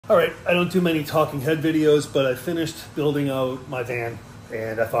All right, I don't do many talking head videos, but I finished building out my van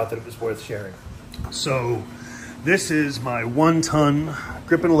and I thought that it was worth sharing. So this is my 1-ton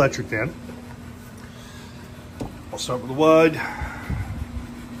grip and electric van. I'll start with the wide.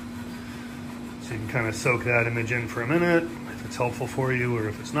 So you can kind of soak that image in for a minute, if it's helpful for you or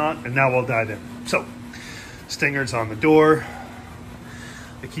if it's not, and now I'll dive in. So, stingers on the door.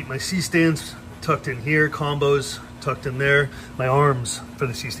 I keep my C-stands tucked in here, combos tucked in there. My arms for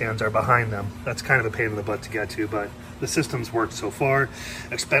the C-stands are behind them. That's kind of a pain in the butt to get to, but the system's worked so far.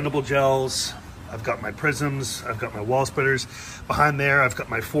 Expendable gels, I've got my prisms, I've got my wall splitters. Behind there, I've got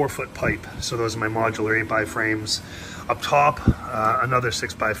my 4-foot pipe. So those are my modular 8x frames. Up top, another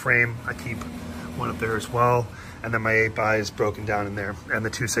 6x frame. I keep one up there as well. And then my 8x is broken down in there. And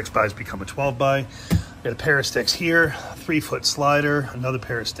the two 6x's become a 12x. Got a pair of sticks here, 3-foot slider, another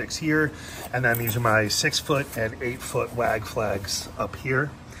pair of sticks here, and then these are my 6-foot and 8-foot wag flags up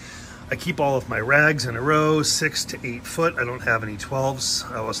here. I keep all of my rags in a row, 6 to 8 foot. I don't have any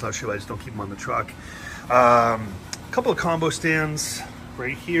 12s. I was not sure, I just don't keep them on the truck. A couple of combo stands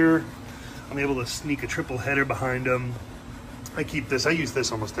right here. I'm able to sneak a triple header behind them. I keep this, I use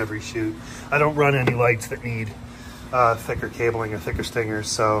this almost every shoot. I don't run any lights that need thicker cabling or thicker stingers,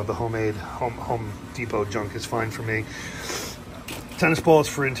 so the homemade Home Depot junk is fine for me. Tennis balls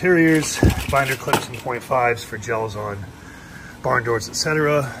for interiors, binder clips and .5s for gels on barn doors,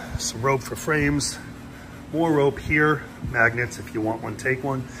 etc. Some rope for frames, more rope here, magnets if you want one, take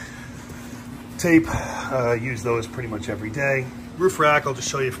one. Tape, use those pretty much every day. Roof rack, I'll just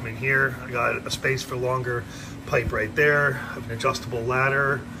show you from in here. I got a space for longer pipe right there. I have an adjustable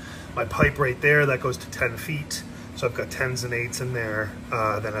ladder. My pipe right there, that goes to 10 feet. So I've got 10s and 8s in there.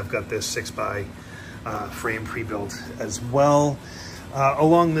 Then I've got this 6x frame pre-built as well.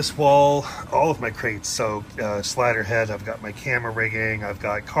 Along this wall, all of my crates. So slider head, I've got my camera rigging, I've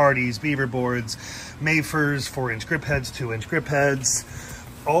got Cardis, beaver boards, Mayfers, 4-inch grip heads, 2-inch grip heads.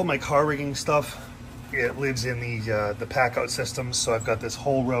 All my car rigging stuff, it lives in the pack out systems. So I've got this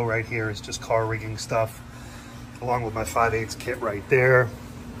whole row right here is just car rigging stuff, along with my 5/8 kit right there.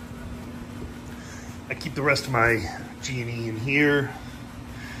 I keep the rest of my G&E in here.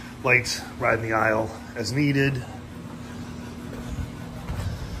 Lights riding the aisle as needed.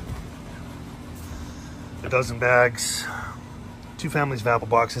 A dozen bags. 2 families of apple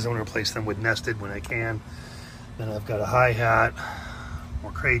boxes. I want to replace them with nested when I can. Then I've got a hi-hat.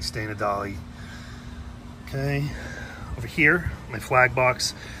 More crates, Dana Dolly. Okay. Over here, my flag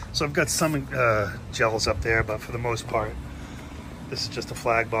box. So I've got some gels up there, but for the most part, this is just a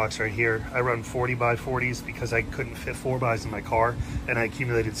flag box right here. I run 40x40s because I couldn't fit 4x's in my car, and I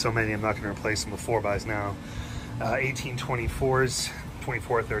accumulated so many, I'm not going to replace them with 4x's now. 1824s,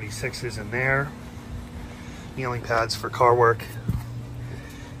 2436s in there. Kneeling pads for car work.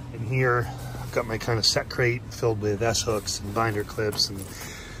 In here, I've got my kind of set crate filled with S-hooks and binder clips and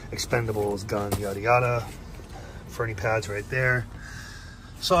expendables, gun, yada yada. Fernie pads right there.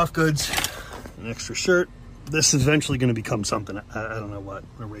 Soft goods, an extra shirt. This is eventually going to become something. I don't know what.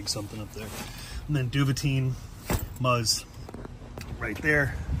 I'm going to rig something up there. And then Duvetine, Muzz right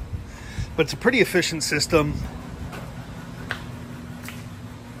there. But it's a pretty efficient system.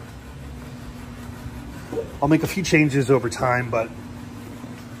 I'll make a few changes over time, but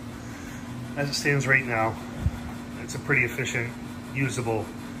as it stands right now, it's a pretty efficient, usable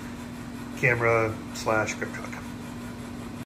camera / grip truck.